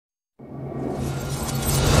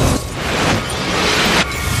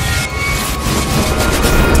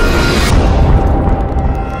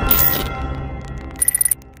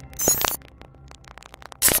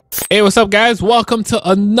Hey, what's up, guys? Welcome to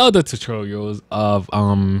another tutorials of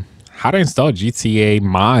how to install GTA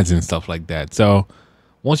mods and stuff like that. So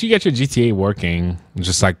once you get your GTA working,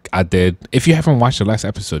 just like I did, if you haven't watched the last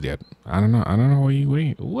episode yet, I don't know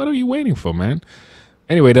what are you waiting for, man?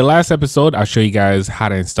 Anyway, the last episode, I'll show you guys how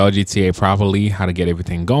to install GTA properly, how to get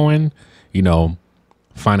everything going, you know,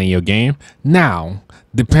 finding your game. Now,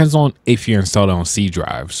 depends on if you install it on C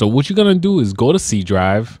drive. So what you're gonna do is go to C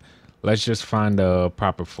drive. Let's just find the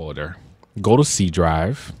proper folder. Go to C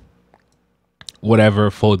drive, whatever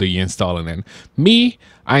folder you're installing in. Me,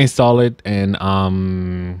 I install it in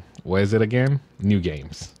where is it again? New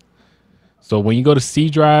games. So when you go to C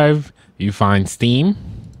drive, you find Steam.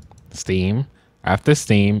 After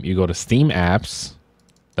Steam, you go to Steam apps.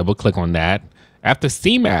 Double click on that. After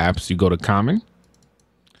Steam apps, you go to common.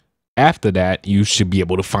 After that, you should be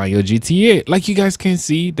able to find your GTA. Like you guys can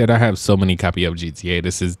see that I have so many copy of GTA.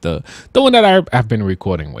 This is the one that I've been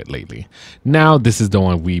recording with lately. Now, this is the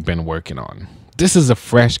one we've been working on. This is a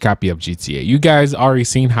fresh copy of GTA. You guys already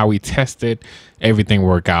seen how we tested. Everything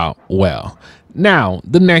worked out well. Now,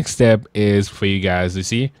 the next step is for you guys to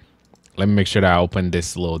see. Let me make sure that I open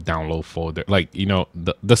this little download folder. Like, you know,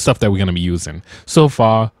 the stuff that we're going to be using. So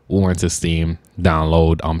far, we went to Steam,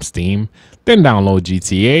 download Steam, then download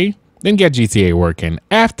GTA. Then get GTA working.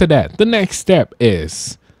 After that, the next step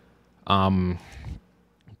is go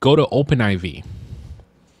to OpenIV.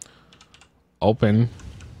 OpenIV.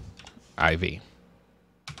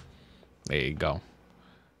 There you go.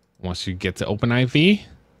 Once you get to OpenIV,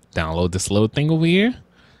 download this little thing over here.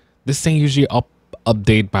 This thing usually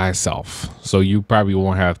update by itself. So you probably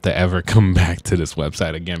won't have to ever come back to this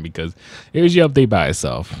website again because it usually update by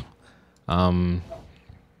itself.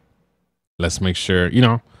 Let's make sure, you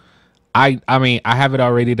know, I mean, I have it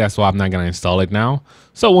already. That's why I'm not going to install it now.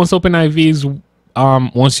 So once OpenIV's,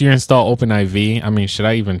 once you install OpenIV, I mean, should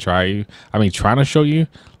I even trying to show you?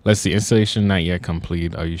 Let's see, installation not yet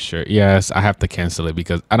complete. Are you sure? Yes, I have to cancel it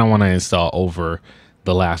because I don't want to install over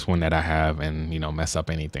the last one that I have and, you know, mess up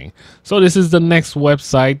anything. So this is the next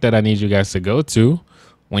website that I need you guys to go to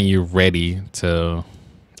when you're ready to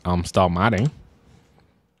start modding.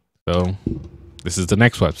 So this is the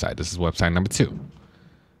next website. This is website number 2.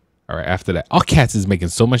 All right, after that, all cats is making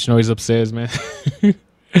so much noise upstairs, man.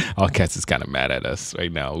 All cats is kind of mad at us right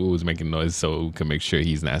now. We was making noise so we can make sure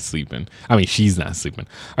he's not sleeping. I mean, she's not sleeping.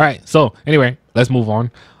 All right, so anyway, let's move on.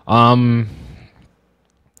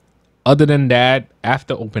 Other than that,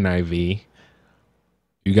 after OpenIV,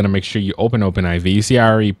 you're gonna make sure you open OpenIV. You see, I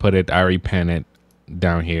already pen it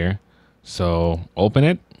down here. So open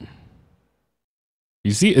it.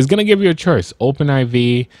 You see, it's gonna give you a choice.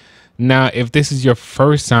 OpenIV. Now, if this is your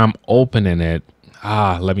first time opening it,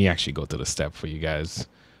 let me actually go to the step for you guys.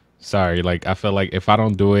 Sorry, like I feel like if I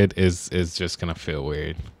don't do it, it's just gonna feel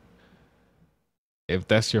weird. If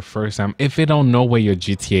that's your first time, if it don't know where your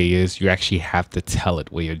GTA is, you actually have to tell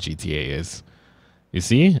it where your GTA is. You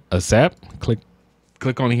see, accept.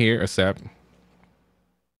 Click on here, accept,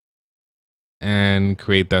 and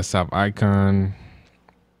create desktop icon.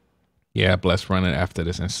 Yeah, let's run it after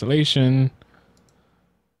this installation.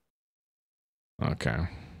 Okay,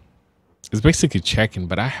 it's basically checking,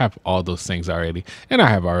 but I have all those things already, and I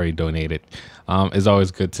have already donated. It's always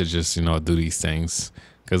good to just, you know, do these things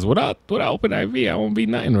because without OpenIV, I won't be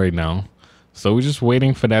nothing right now. So we're just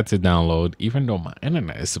waiting for that to download, even though my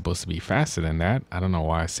internet is supposed to be faster than that. I don't know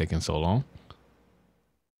why it's taking so long.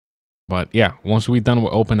 But yeah, once we're done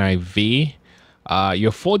with OpenIV,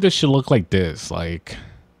 your folder should look like this. Like,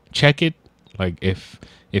 check it. Like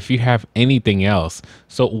if you have anything else.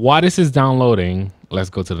 So while this is downloading, let's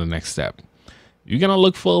go to the next step. You're gonna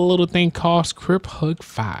look for a little thing called Scripthook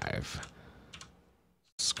 5.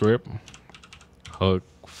 Scripthook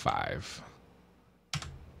 5.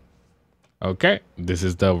 Okay, this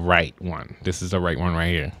is the right one. This is the right one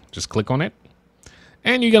right here. Just click on it,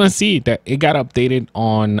 and you're gonna see that it got updated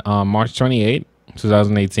on March 28,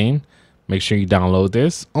 2018. Make sure you download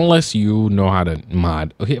this, unless you know how to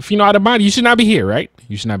mod. Okay, if you know how to mod, you should not be here, right?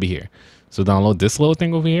 You should not be here. So download this little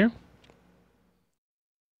thing over here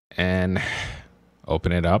and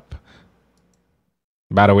open it up.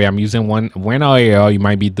 By the way, I'm using WinRAR. You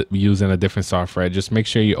might be using a different software. Just make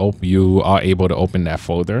sure you are able to open that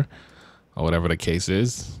folder or whatever the case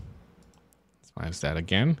is. Let's find that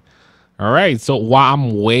again. All right. So while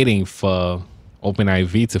I'm waiting for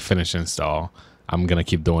OpenIV to finish install, I'm gonna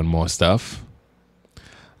keep doing more stuff.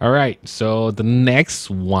 All right, so the next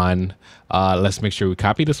one, let's make sure we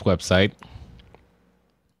copy this website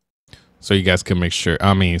so you guys can make sure,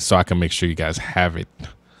 so I can make sure you guys have it.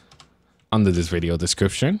 under this video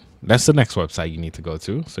description. That's the next website you need to go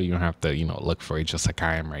to, so you don't have to, you know, look for it just like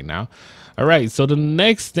I am right now. All right, so the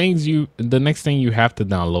next thing you have to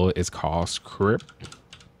download is called Script.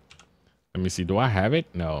 Let me see, do I have it?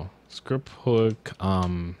 No.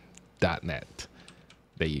 Scripthook.net.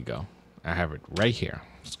 There you go. I have it right here.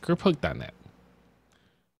 Scripthook.net.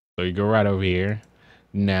 So you go right over here.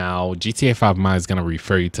 Now GTA 5 Mod is gonna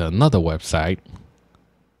refer you to another website.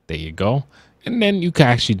 There you go. And then you can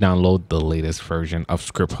actually download the latest version of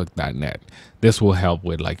scripthook.net. This will help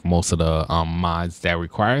with like most of the mods that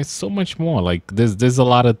require so much more. Like there's a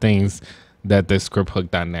lot of things that the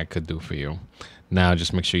scripthook.net could do for you. Now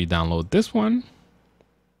just make sure you download this one.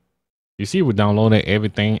 You see, we're downloading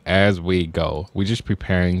everything as we go. We're just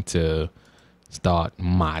preparing to start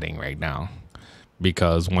modding right now.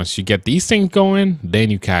 Because once you get these things going,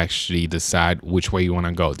 then you can actually decide which way you want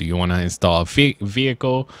to go. Do you want to install a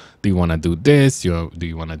vehicle? Do you want to do this? Do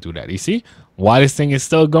you want to do that? You see why this thing is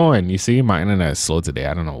still going? You see, my internet is slow today.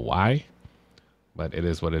 I don't know why, but it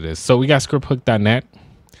is what it is. So we got scripthook.net.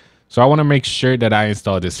 So I want to make sure that I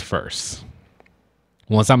install this first.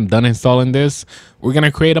 Once I'm done installing this, we're going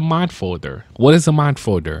to create a mod folder. What is a mod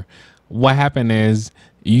folder? What happened is,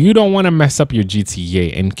 you don't want to mess up your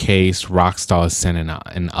GTA in case Rockstar is sending out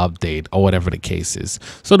an update or whatever the case is.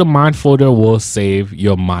 So the mod folder will save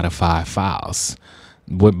your modified files.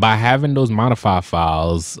 By having those modified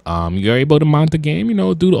files, you're able to mod the game, you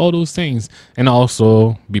know, do all those things, and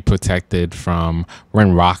also be protected from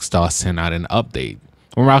when Rockstar send out an update.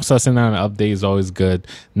 When Rockstar send out an update is always good.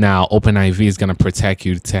 Now OpenIV is going to protect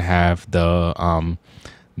you to have the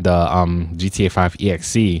GTA 5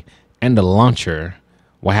 EXE and the launcher.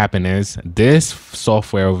 What happened is this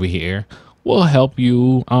software over here will help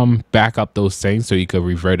you back up those things so you could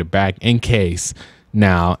revert it back in case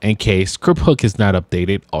Scripthook is not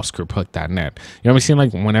updated or scripthook.net. You know what I'm saying?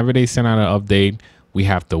 Like whenever they send out an update, we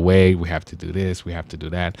have to wait, we have to do this, we have to do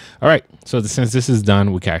that. All right, so since this is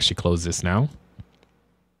done, we can actually close this now.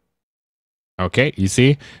 Okay, you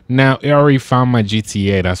see now it already found my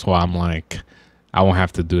GTA. That's why I'm like, I won't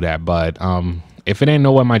have to do that. But if it ain't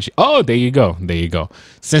know where my there you go,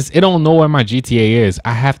 since it don't know where my GTA is,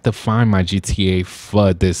 I have to find my GTA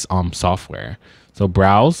for this software. So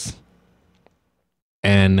browse,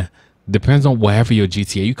 and depends on wherever your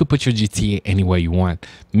GTA, you could put your GTA anywhere you want.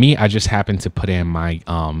 Me, I just happen to put in my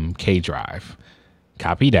K drive.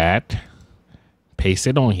 Copy that, paste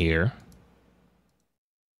it on here,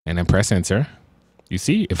 and then press enter. You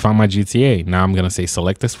see it found my GTA. Now I'm gonna say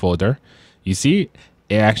select this folder. You see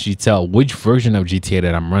it actually tell which version of GTA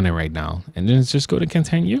that I'm running right now, and then just go to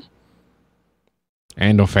continue.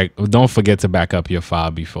 And don't forget to back up your file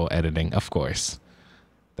before editing, of course.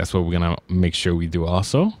 That's what we're gonna make sure we do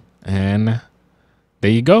also. And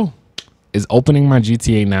there you go. It's opening my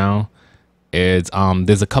GTA now. It's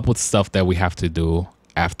there's a couple of stuff that we have to do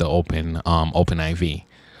after OpenIV.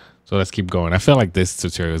 So let's keep going. I feel like this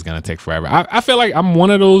tutorial is gonna take forever. I feel like I'm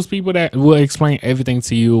one of those people that will explain everything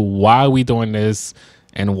to you, why we doing this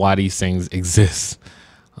and why these things exist.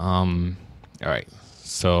 All right,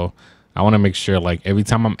 so I want to make sure like every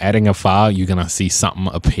time I'm adding a file, you're gonna see something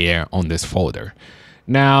appear on this folder.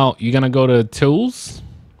 Now you're gonna go to tools,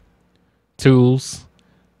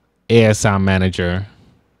 ASI manager.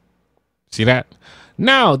 See that?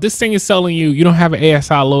 Now this thing is telling you you don't have an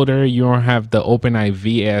ASI loader, you don't have the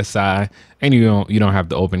OpenIV ASI, and you don't have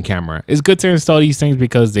the open camera. It's good to install these things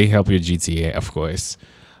because they help your GTA, of course.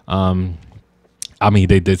 I mean,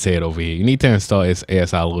 they did say it over here. You need to install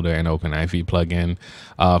ASI loader and OpenIV plugin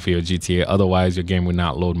for your GTA. Otherwise, your game will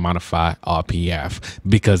not load modify RPF,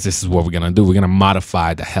 because this is what we're going to do. We're going to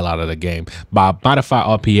modify the hell out of the game. By modify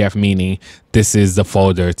RPF, meaning this is the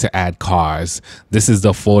folder to add cars. This is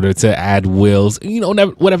the folder to add wheels, you know,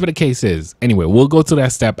 whatever the case is. Anyway, we'll go to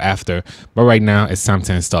that step after. But right now, it's time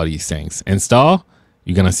to install these things. Install.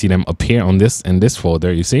 You're going to see them appear on in this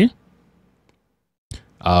folder, you see?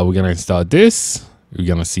 We're going to install this. You're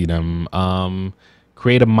gonna see them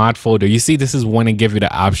create a mod folder. You see, this is when they give you the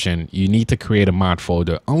option. You need to create a mod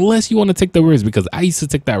folder unless you want to take the risk, because I used to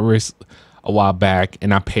take that risk a while back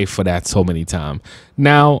and I paid for that so many times.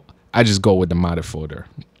 Now I just go with the modded folder.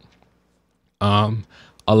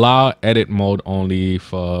 Allow edit mode only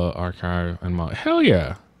for archive and mod. Hell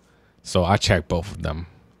yeah. So I check both of them.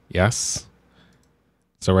 Yes.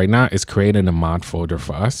 So right now it's creating a mod folder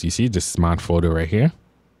for us. You see this mod folder right here.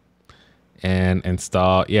 And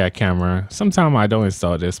install, yeah, camera. Sometimes I don't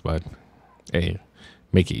install this, but hey,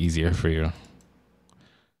 make it easier for you.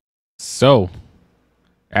 So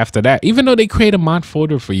after that, even though they create a mod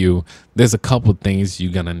folder for you, there's a couple things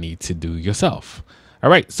you're gonna need to do yourself. All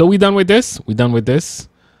right, so we done with this.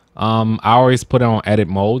 I always put it on edit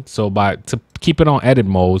mode. So to keep it on edit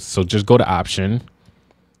mode, so just go to option,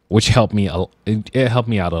 which helped me. It helped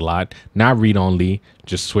me out a lot. Not read only,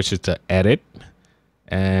 just switch it to edit.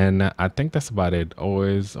 And I think that's about it.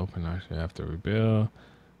 Always open actually after rebuild,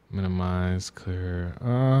 minimize,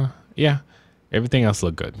 clear. Yeah, everything else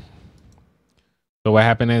look good. So what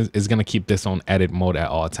happened is it's gonna keep this on edit mode at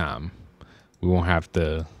all time. We won't have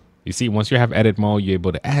to. You see, once you have edit mode, you're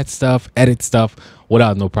able to add stuff, edit stuff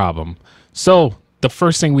without no problem. So the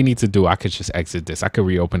first thing we need to do, I could just exit this. I could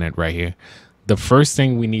reopen it right here. The first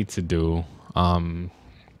thing we need to do,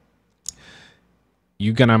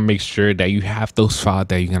 you're gonna make sure that you have those files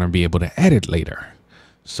that you're gonna be able to edit later.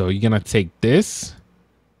 So you're gonna take this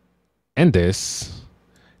and this.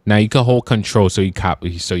 Now you can hold control so you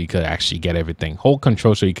copy, so you could actually get everything. Hold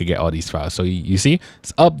control so you could get all these files. So you see,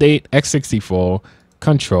 it's update x64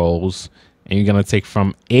 controls, and you're gonna take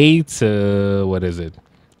from A to what is it?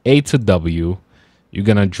 A to W. You're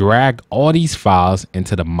gonna drag all these files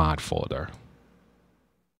into the mod folder.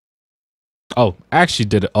 Oh, I actually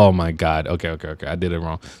did it. Oh my god. Okay. I did it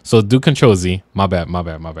wrong. So do Control Z. My bad.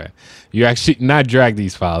 You actually not drag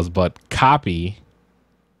these files, but copy.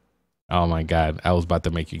 Oh my god. I was about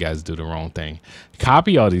to make you guys do the wrong thing.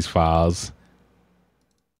 Copy all these files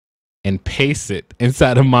and paste it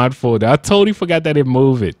inside the mod folder. I totally forgot that it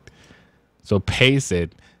moved it. So paste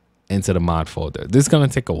it into the mod folder. This is gonna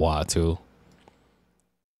take a while too.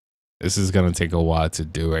 This is gonna take a while to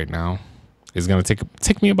do right now. It's gonna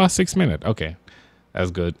take me about 6 minutes. Okay,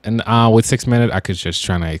 that's good. And with 6 minutes, I could just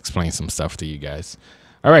try to explain some stuff to you guys.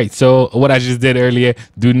 All right, so what I just did earlier,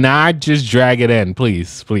 do not just drag it in,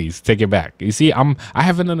 please take it back. You see, I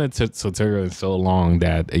haven't done a tutorial in so long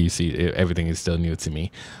that you see everything is still new to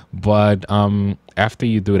me. But after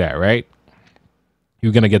you do that, right,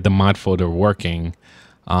 you're gonna get the mod folder working.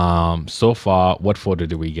 So far, what folder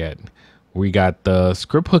do we get? We got the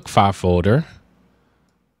script hook 5 folder.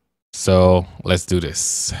 So let's do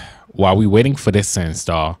this. While we're waiting for this to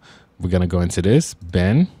install, we're gonna go into this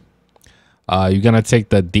bin. You're gonna take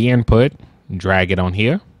the D input, drag it on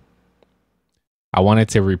here. I wanted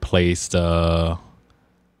to replace the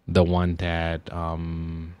one that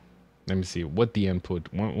let me see what the input.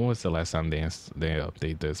 When was the last time they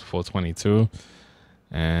update this? 422,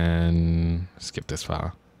 and skip this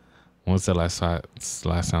file. When was the last time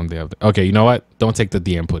they update? Okay, you know what? Don't take the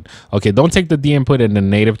D input. Okay, don't take the D input in the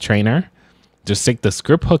native trainer. Just take the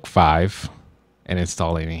script hook 5 and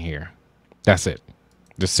install it in here. That's it.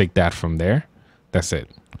 Just take that from there. That's it.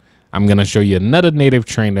 I'm gonna show you another native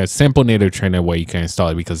trainer, simple native trainer where you can install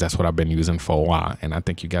it, because that's what I've been using for a while, and I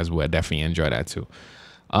think you guys will definitely enjoy that too.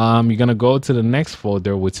 You're gonna go to the next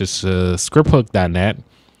folder, which is scripthook.net.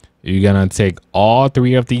 You're gonna take all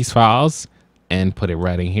 3 of these files and put it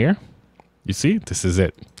right in here. You see, this is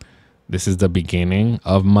it. This is the beginning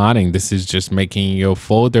of modding. This is just making your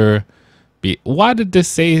folder be. Why did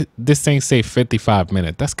this thing say 55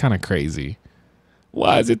 minutes? That's kind of crazy.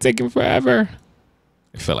 Why is it taking forever?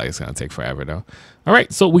 I feel like it's gonna take forever though. All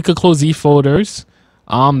right, so we could close these folders.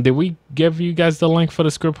 Did we give you guys the link for the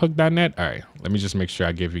scripthook.net? All right, let me just make sure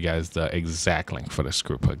I give you guys the exact link for the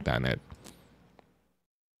scripthook.net.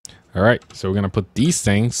 All right, so we're gonna put these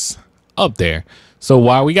things up there. So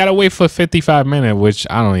while we gotta wait for 55 minutes, which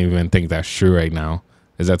I don't even think that's true right now,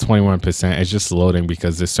 is at 21%. It's just loading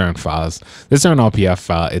because there's certain files, there's certain RPF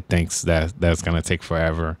file, it thinks that's gonna take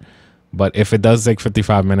forever. But if it does take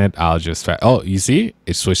 55 minutes, I'll just oh, you see,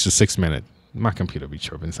 it switched to 6 minutes. My computer be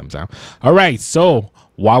chirping sometimes. All right, so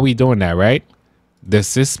while we doing that, right,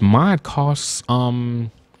 this mod costs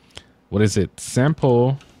what is it?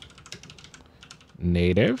 Simple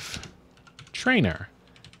native trainer.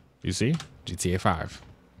 You see, GTA 5.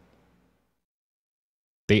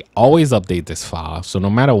 They always update this file, so no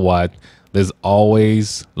matter what, there's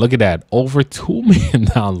always, look at that, over 2 million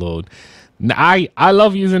download. I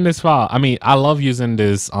love using this file. I mean, I love using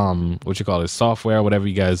this what you call it, software, whatever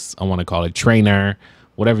you guys want to call it, trainer,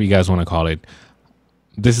 whatever you guys want to call it.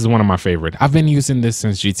 This is one of my favorite. I've been using this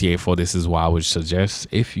since GTA 4. This is why I would suggest,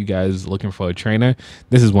 if you guys looking for a trainer,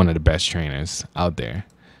 this is one of the best trainers out there.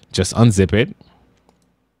 Just unzip it.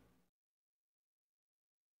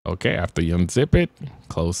 Okay, after you unzip it,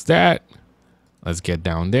 close that. Let's get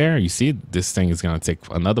down there. You see, this thing is gonna take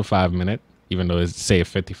another 5 minutes. Even though it's say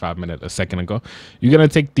 55 minutes a second ago. You're gonna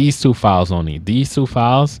take these 2 files only, these 2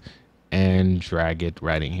 files, and drag it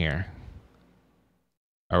right in here.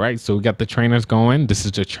 All right, so we got the trainers going. This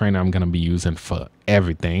is the trainer I'm gonna be using for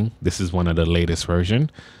everything. This is one of the latest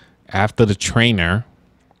version. After the trainer,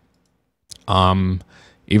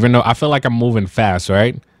 even though I feel like I'm moving fast,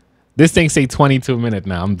 right? This thing say 22 minutes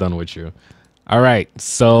now. I'm done with you. All right,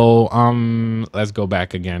 so let's go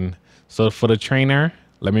back again. So for the trainer,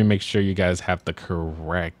 let me make sure you guys have the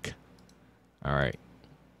correct. All right,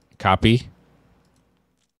 copy.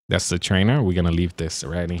 That's the trainer. We're gonna leave this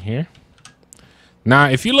right in here. Now,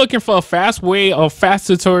 if you're looking for a fast way or fast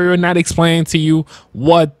tutorial, not explaining to you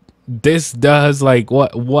what this does, like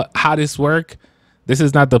how this work, this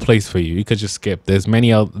is not the place for you. You could just skip. There's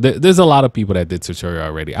there's a lot of people that did tutorial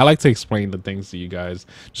already. I like to explain the things to you guys,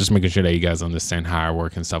 just making sure that you guys understand how I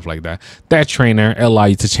work and stuff like that. That trainer, it'll allow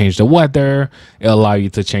you to change the weather. It'll allow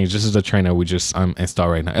you to change. This is the trainer we just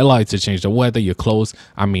installed right now. It'll allow you to change the weather, your clothes.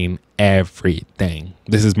 I mean, everything.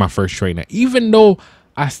 This is my first trainer, even though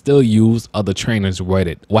I still use other trainers with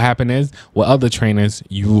it. What happened is with other trainers,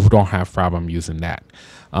 you don't have problem using that.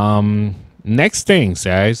 Next thing,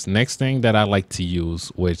 guys, next thing that I like to use,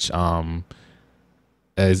 which is an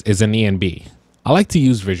ENB. I like to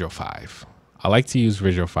use Visual 5. I like to use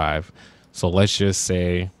Visual 5. So let's just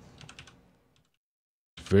say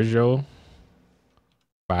Visual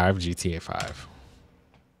 5 GTA 5.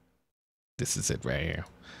 This is it right here.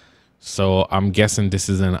 So I'm guessing this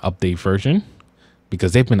is an update version,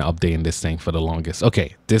 because they've been updating this thing for the longest.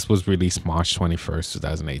 Okay, this was released March 21st,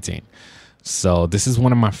 2018. So this is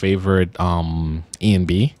one of my favorite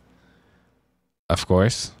ENB. Of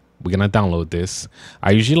course, we're gonna download this. I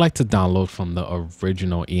usually like to download from the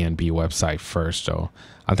original ENB website first, though.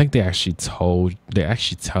 I think they actually tell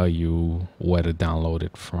you where to download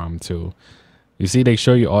it from too. You see, they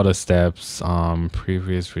show you all the steps.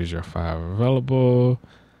 Previous Visual 5 available.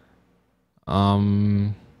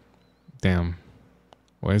 Damn.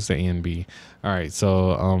 Where's the ENB? All right,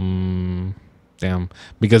 so damn,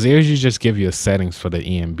 because they usually just give you a settings for the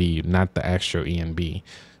ENB, not the actual ENB.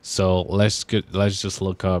 So let's just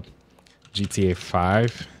look up GTA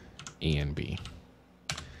 5 ENB.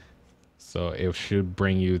 So it should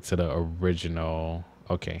bring you to the original.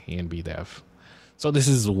 Okay, ENB dev. So this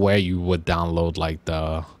is where you would download like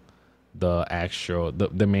the actual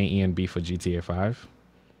the main ENB for GTA 5.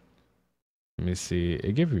 Let me see.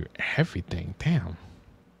 It gives you everything. Damn.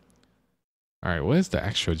 All right, where's the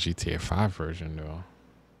actual GTA 5 version though?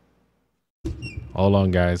 Hold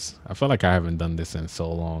on, guys. I feel like I haven't done this in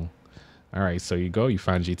so long. All right, so you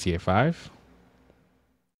find GTA 5.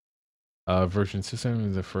 Version 2.7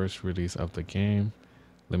 is the first release of the game.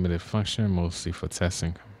 Limited function, mostly for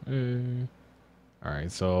testing. All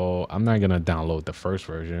right, so I'm not gonna download the first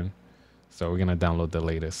version. So we're gonna download the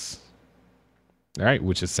latest. All right,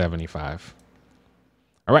 which is 75.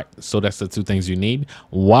 All right, so that's the two things you need.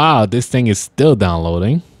 Wow, this thing is still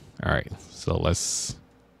downloading. All right, so let's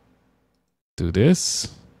do this.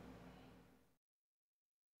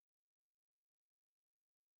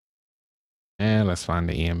 And let's find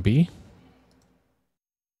the ENB.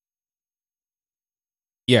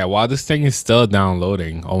 Yeah, while this thing is still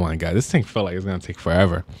downloading, oh my God, this thing felt like it's gonna take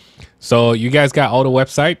forever. So you guys got all the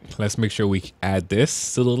website. Let's make sure we add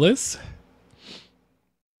this to the list.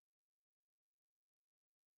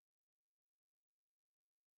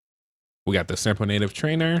 We got the Simple Native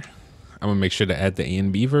Trainer. I'm gonna make sure to add the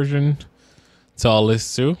ENB version to our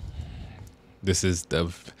list too. This is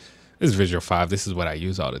Visual 5. This is what I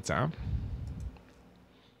use all the time.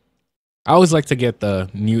 I always like to get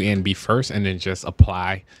the new ENB first and then just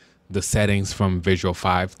apply the settings from Visual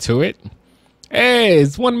 5 to it. Hey,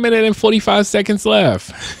 it's 1 minute and 45 seconds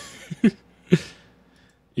left.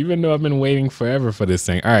 Even though I've been waiting forever for this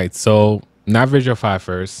thing. All right, so not Visual 5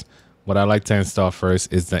 first. What I like to install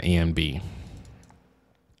first is the ENB.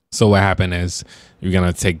 So what happened is you're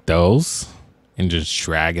gonna take those and just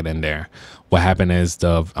drag it in there. What happened is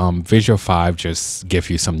the Visual 5 just give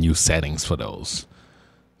you some new settings for those,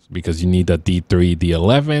 because you need the D3,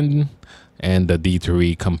 D11, and the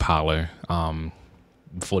D3 compiler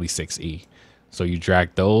 46E. So you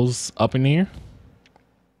drag those up in here.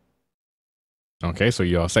 Okay, so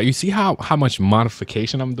you're all set. You see how much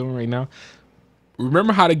modification I'm doing right now?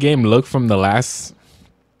 Remember how the game looked from the last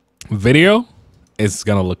video? It's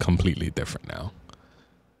gonna look completely different now.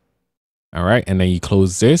 All right, and then you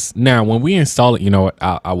close this. Now, when we install it, you know what?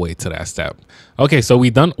 I'll wait to that step. Okay, so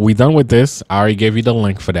we done with this. I already gave you the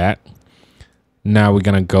link for that. Now we're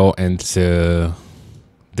gonna go into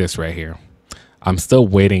this right here. I'm still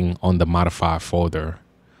waiting on the modify folder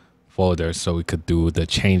so we could do the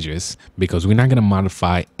changes, because we're not gonna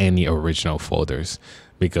modify any original folders,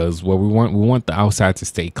 because what we want the outside to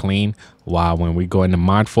stay clean, while when we go in the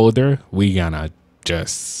mod folder, we gonna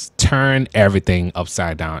just turn everything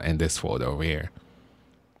upside down in this folder over here.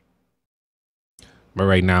 But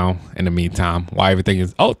right now, in the meantime, while everything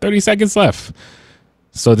is 30 seconds left.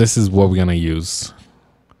 So this is what we're gonna use.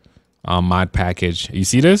 Mod package. You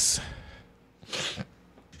see this?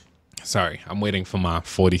 Sorry, I'm waiting for my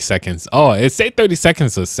 40 seconds. Oh, it said 30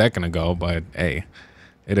 seconds a second ago, but hey,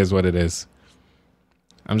 it is what it is.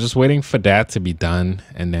 I'm just waiting for that to be done,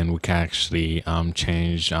 and then we can actually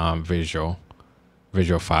change Visual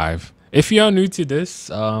 5. If you're new to this,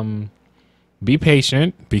 be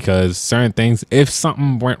patient, because certain things, if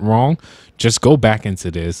something went wrong, just go back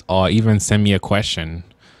into this, or even send me a question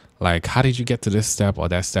like, how did you get to this step or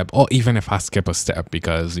that step, or even if I skip a step,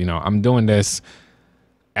 because you know I'm doing this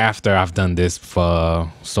after I've done this for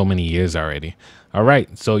so many years already. All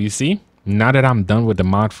right, so you see, now that I'm done with the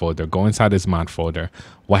mod folder, go inside this mod folder.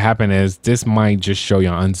 What happened is this might just show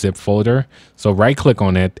your unzip folder. So right click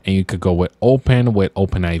on it and you could go with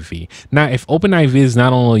OpenIV. Now, if OpenIV is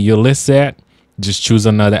not on your list set, just choose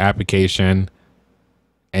another application.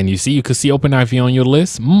 And you see, you could see OpenIV on your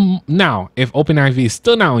list. Now, if OpenIV is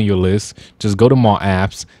still not on your list, just go to more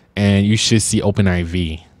apps and you should see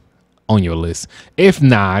OpenIV on your list. If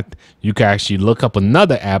not, you can actually look up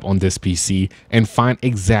another app on this PC and find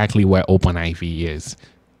exactly where OpenIV is.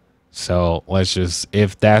 So let's just,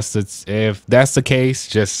 if that's the case,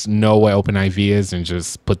 just know where OpenIV is and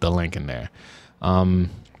just put the link in there.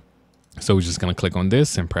 So we're just gonna click on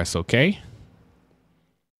this and press OK.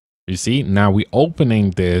 You see, now we're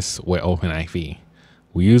opening this with OpenIV.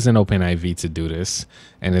 We're using OpenIV to do this,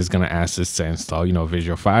 and it's gonna ask us to install, you know,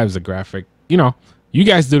 Visual 5 is a graphic, you know. You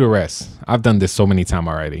guys do the rest. I've done this so many times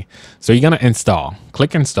already. So you're going to install.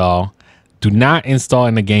 Click install. Do not install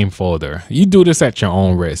in the game folder. You do this at your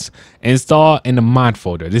own risk. Install in the mod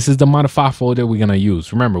folder. This is the modify folder we're going to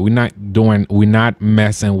use. Remember, we're not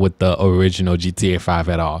messing with the original GTA 5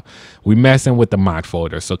 at all. We're messing with the mod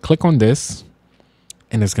folder. So click on this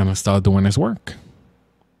and it's going to start doing its work.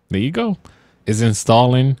 There you go. It's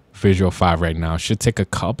installing Visual 5 right now. Should take a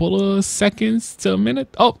couple of seconds to a minute.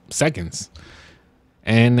 Oh, seconds.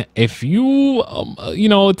 And if you, you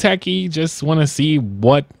know, techie, just want to see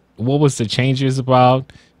what was the changes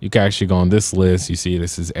about, you can actually go on this list. You see,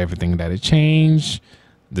 this is everything that it changed.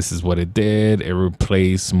 This is what it did. It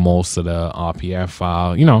replaced most of the RPF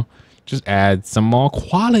file, you know, just add some more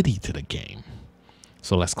quality to the game.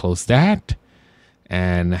 So let's close that.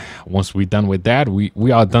 And once we're done with that,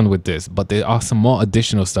 we are done with this. But there are some more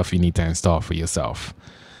additional stuff you need to install for yourself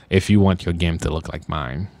if you want your game to look like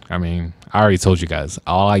mine. I mean, I already told you guys,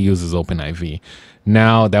 all I use is OpenIV.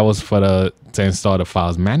 Now, that was for to install the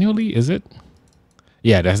files manually, is it?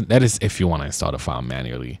 Yeah, that is if you want to install the file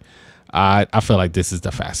manually. I feel like this is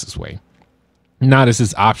the fastest way. Now, this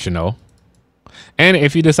is optional. And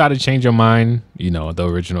if you decide to change your mind, you know, the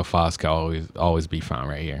original files can always be found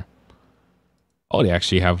right here. Oh, they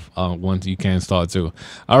actually have ones you can install too.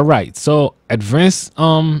 All right, so advanced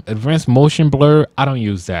motion blur, I don't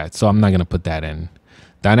use that, so I'm not gonna put that in.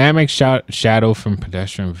 Dynamic shadow from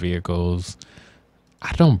pedestrian vehicles,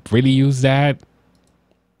 I don't really use that.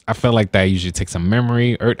 I feel like that usually takes some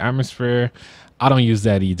memory. Earth atmosphere, I don't use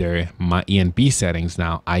that either. My ENB settings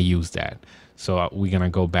now, I use that. So we're going to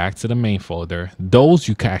go back to the main folder. Those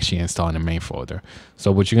you can actually install in the main folder.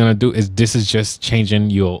 So what you're going to do is this is just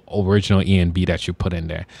changing your original ENB that you put in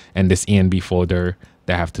there. And this ENB folder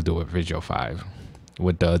that have to do with Visual 5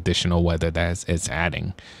 with the additional weather that it's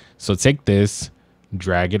adding. So take this,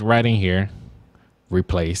 drag it right in here,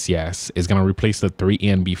 replace. Yes, it's going to replace the 3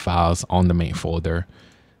 ENB files on the main folder.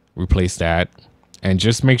 Replace that. And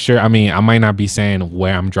just make sure, I mean, I might not be saying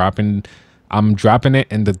where I'm dropping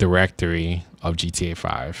it in the directory of GTA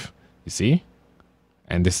 5. You see?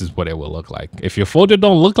 And this is what it will look like. If your folder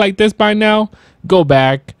don't look like this by now, go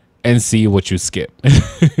back and see what you skip.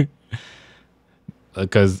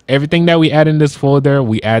 Because everything that we add in this folder,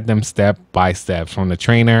 we add them step by step from the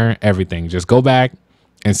trainer, everything. Just go back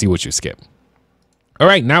and see what you skip. All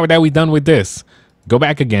right, now that we're done with this, go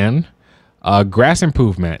back again. Grass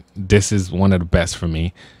improvement. This is one of the best for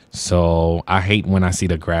me. So I hate when I see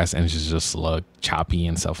the grass and it just look choppy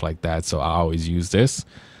and stuff like that. So I always use this.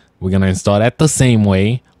 We're going to install that the same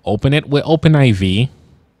way. Open it with OpenIV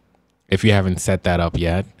if you haven't set that up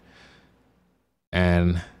yet.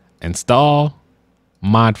 And install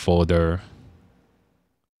mod folder.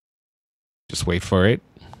 Just wait for it.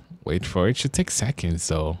 Wait for it. It should take seconds.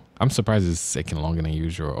 So I'm surprised it's taking longer than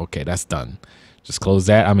usual. Okay, that's done. Just close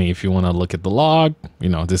that. I mean, if you want to look at the log, you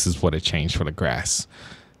know, this is what it changed for the grass.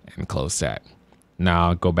 And close that.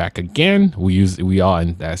 Now go back again. We are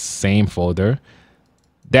in that same folder.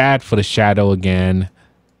 That for the shadow again.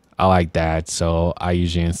 I like that, so I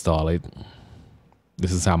usually install it.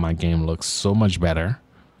 This is how my game looks so much better.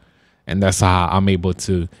 And that's how I'm able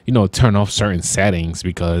to, you know, turn off certain settings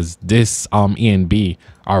because this ENB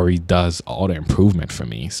already does all the improvement for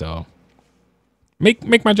me. So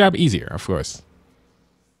make my job easier, of course.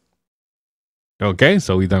 Okay,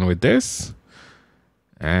 so we're done with this.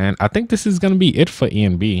 And I think this is gonna be it for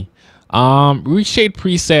ENB. Reshade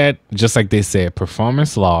preset, just like they said,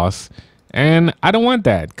 performance loss. And I don't want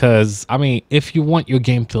that, because I mean, if you want your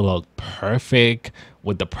game to look perfect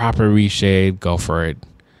with the proper reshade, go for it.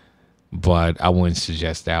 But I wouldn't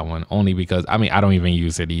suggest that one, only because I mean, I don't even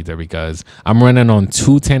use it either, because I'm running on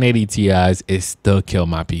two 1080 Ti's. It still kill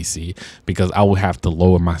my PC because I would have to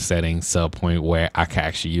lower my settings to a point where I can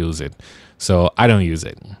actually use it. So I don't use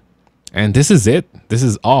it. And this is it. This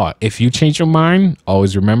is all. If you change your mind,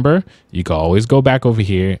 always remember, you can always go back over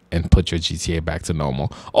here and put your GTA back to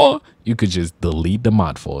normal. Or you could just delete the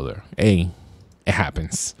mod folder. Hey, it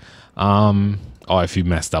happens. Or if you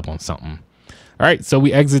messed up on something. All right, so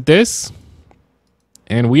we exit this.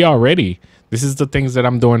 And we are ready. This is the things that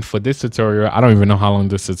I'm doing for this tutorial. I don't even know how long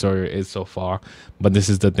this tutorial is so far. But this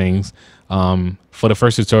is the things. For the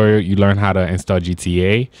first tutorial, you learn how to install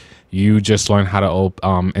GTA. You just learn how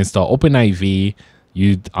to install OpenIV.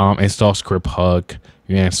 You install ScriptHook.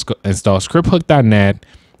 You install ScriptHook.net.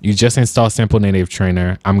 You just install Simple Native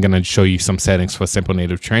Trainer. I'm going to show you some settings for Simple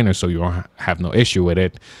Native Trainer so you won't have no issue with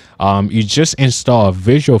it. You just install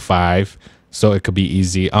Visual 5 so it could be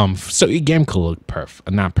easy. So your game could look perfect.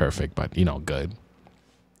 Not perfect, but, you know, good.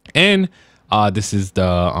 And this is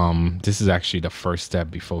actually the first step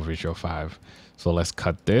before Visual 5. So let's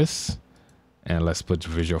cut this. And let's put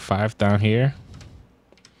Visual 5 down here.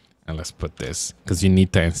 And let's put this, because you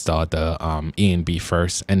need to install the ENB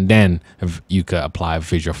first. And then you could apply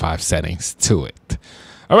Visual 5 settings to it.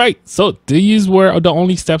 All right. So these were the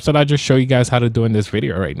only steps that I just show you guys how to do in this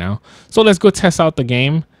video right now. So let's go test out the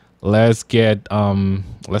game. Let's get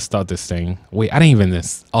let's start this thing. Wait, I didn't even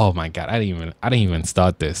oh my god, I didn't even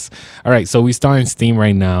start this. All right, so we starting Steam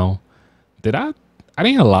right now. I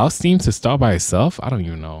didn't allow Steam to start by itself? I don't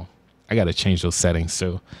even know. I gotta change those settings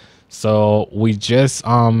too. So we just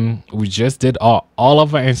did all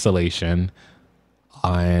of our installation,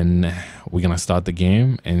 and we're gonna start the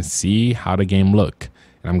game and see how the game look.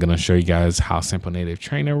 And I'm gonna show you guys how Simple Native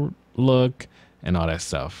Trainer look and all that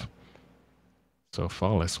stuff. So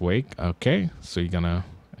far, let's wait. Okay, so you're gonna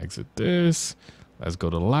exit this. Let's go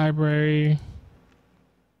to the library.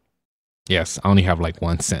 Yes, I only have like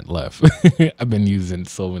 1 cent left. I've been using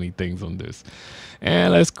so many things on this.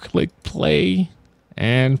 And let's click play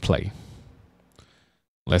and play.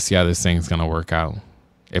 Let's see how this thing's gonna work out.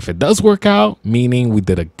 If it does work out, meaning we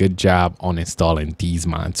did a good job on installing these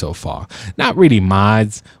mods so far. Not really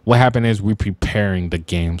mods. What happened is we're preparing the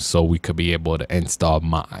game so we could be able to install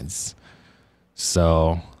mods.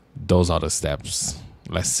 So those are the steps.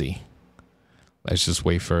 Let's see. Let's just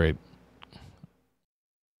wait for it.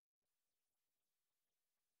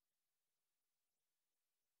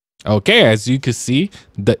 Okay, as you can see,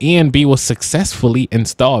 the ENB was successfully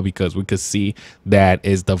installed, because we could see that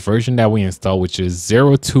is the version that we installed, which is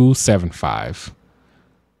 0275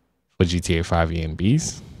 for GTA 5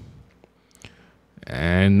 ENBs.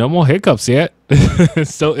 And no more hiccups yet.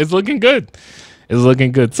 So it's looking good. It's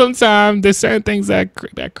looking good. Sometimes there's certain things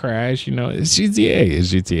that crash, you know. It's GTA.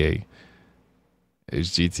 It's GTA. It's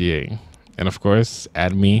GTA. And of course,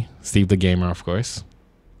 add me, Steve the Gamer, of course.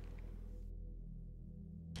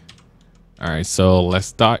 All right, so let's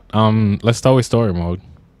start with story mode.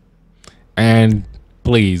 And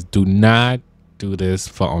please do not do this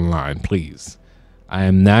for online, please. I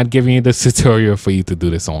am not giving you this tutorial for you to do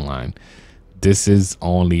this online. This is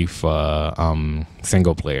only for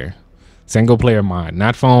single player mod,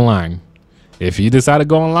 not for online. If you decide to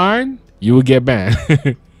go online, you will get banned.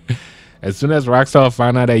 As soon as Rockstar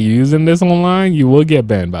find out that you're using this online, you will get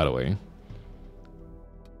banned, by the way.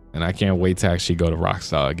 And I can't wait to actually go to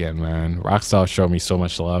Rockstar again, man. Rockstar showed me so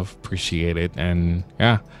much love. Appreciate it. And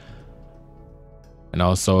yeah. And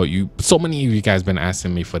also, so many of you guys been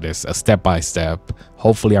asking me for this, a step-by-step.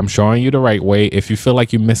 Hopefully, I'm showing you the right way. If you feel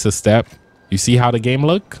like you miss a step, you see how the game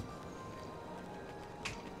look?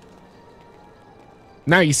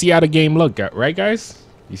 Now you see how the game look, right, guys?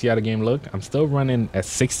 You see how the game look? I'm still running at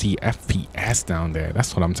 60 FPS down there.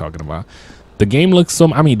 That's what I'm talking about. The game looks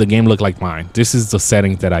the game looked like mine. This is the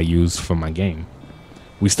settings that I use for my game.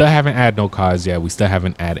 We still haven't added no cars yet. We still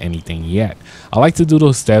haven't added anything yet. I like to do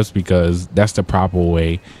those steps because that's the proper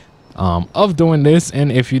way of doing this.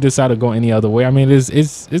 And if you decide to go any other way, I mean,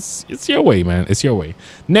 it's your way, man. It's your way.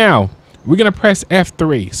 Now we're gonna press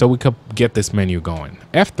F3 so we could get this menu going.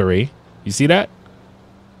 F3, you see that?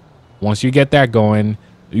 Once you get that going,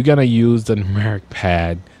 you're gonna use the numeric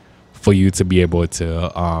pad for you to be able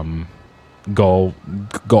to go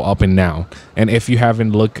up and down. And if you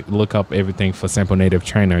haven't look up everything for Simple Native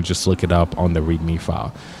Trainer, just look it up on the README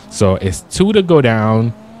file. So it's 2 to go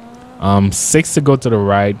down, 6 to go to the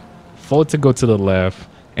right, 4 to go to the left,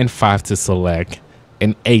 and 5 to select,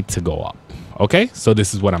 and 8 to go up. Okay, so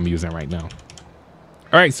this is what I'm using right now.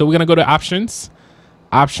 All right, so we're gonna go to options.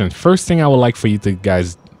 First thing I would like for you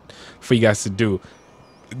guys to do,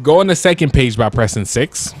 go on the second page by pressing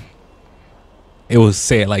 6. It will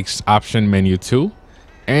say like option menu 2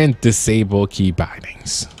 and disable key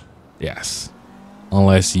bindings. Yes,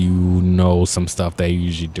 unless you know some stuff that you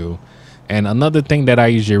usually do. And another thing that I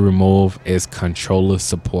usually remove is controller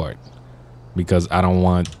support, because I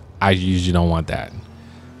usually don't want that.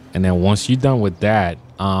 And then once you're done with that,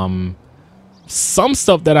 some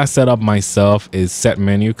stuff that I set up myself is set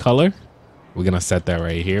menu color. We're gonna set that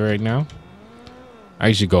right here right now. I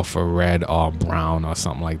usually go for red or brown or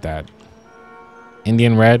something like that.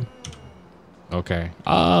 Indian red. Okay.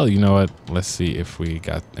 Oh, you know what? Let's see if we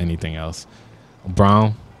got anything else.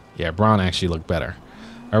 Brown. Yeah, brown actually look better.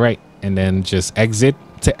 All right. And then just exit.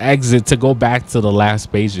 To go back to the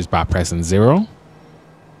last page is by pressing 0.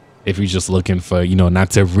 If you're just looking for,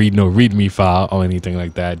 not to read no README file or anything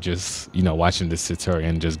like that, just, watching this tutorial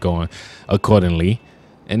and just going accordingly.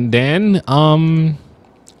 And then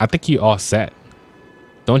I think you're all set.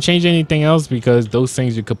 Don't change anything else, because those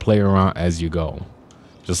things you could play around as you go.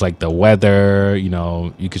 Just like the weather,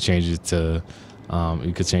 you could change it to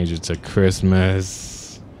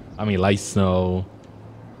Christmas. Light snow,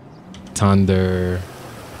 thunder,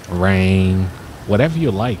 rain, whatever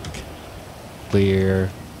you like.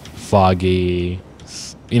 Clear, foggy,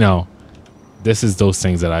 this is those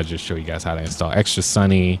things that I just show you guys how to install. Extra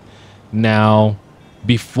sunny. Now,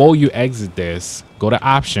 before you exit this, go to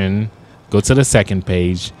option, go to the second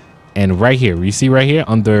page, and right here, you see right here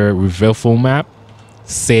under reveal full map,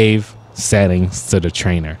 save settings to the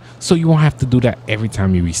trainer. So you won't have to do that every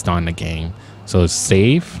time you restart the game. So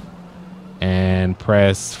save and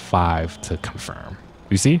press 5 to confirm.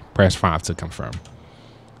 You see? Press 5 to confirm.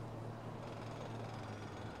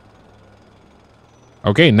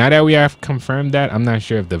 Okay, now that we have confirmed that, I'm not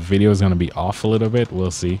sure if the video is going to be off a little bit. We'll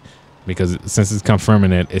see, because since it's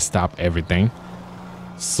confirming it stopped everything.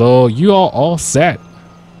 So you are all set.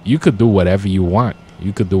 You could do whatever you want.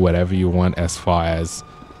 You could do whatever you want as far as,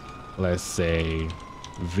 let's say,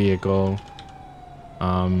 vehicle.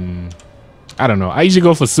 I don't know. I usually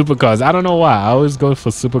go for supercars. I don't know why. I always go for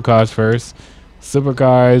supercars first.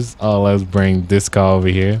 Supercars. Oh, let's bring this car over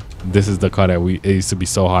here. This is the car that it used to be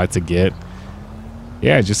so hard to get.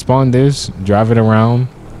 Yeah, just spawn this, drive it around,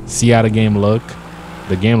 see how the game look.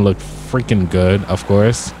 The game looked freaking good, of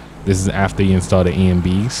course. This is after you install the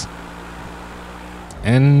EMBs.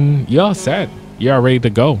 And you're all set. You're all ready to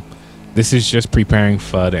go. This is just preparing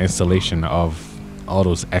for the installation of all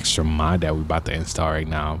those extra mod that we're about to install right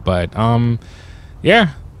now. But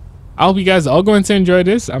yeah, I hope you guys are all going to enjoy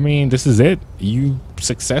this. This is it. You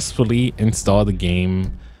successfully install the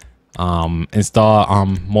game. Install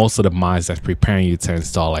most of the mods that's preparing you to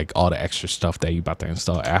install like all the extra stuff that you're about to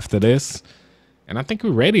install after this. And I think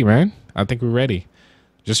we're ready, man. I think we're ready.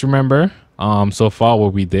 Just remember, so far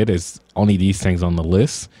what we did is only these things on the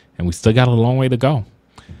list, and we still got a long way to go.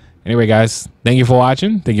 Anyway, guys, thank you for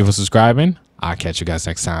watching. Thank you for subscribing. I'll catch you guys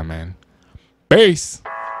next time, man. Peace.